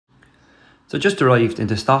So just arrived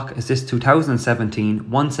into stock is this 2017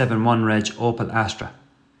 171 Reg Opel Astra.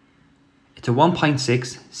 It's a 1.6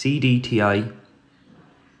 CDTI.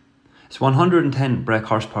 It's 110 brake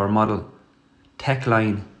horsepower model, tech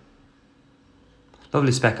line.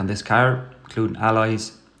 Lovely spec on this car, including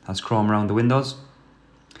alloys, has chrome around the windows.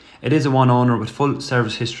 It is a one owner with full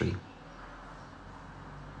service history.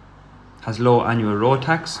 Has low annual road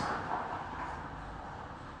tax.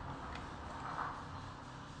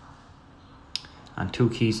 And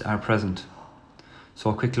 2 keys are present.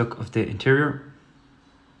 So a quick look of the interior.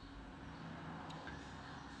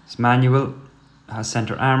 It's manual, has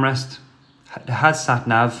centre armrest, it has sat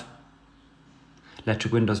nav,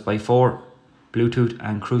 electric windows by 4, Bluetooth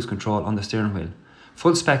and cruise control on the steering wheel.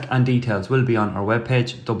 Full spec and details will be on our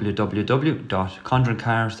webpage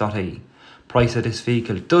www.condrencars.ie. Price of this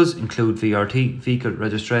vehicle does include VRT, vehicle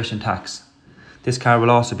registration tax. This car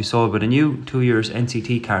will also be sold with a new 2 years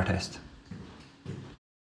NCT car test.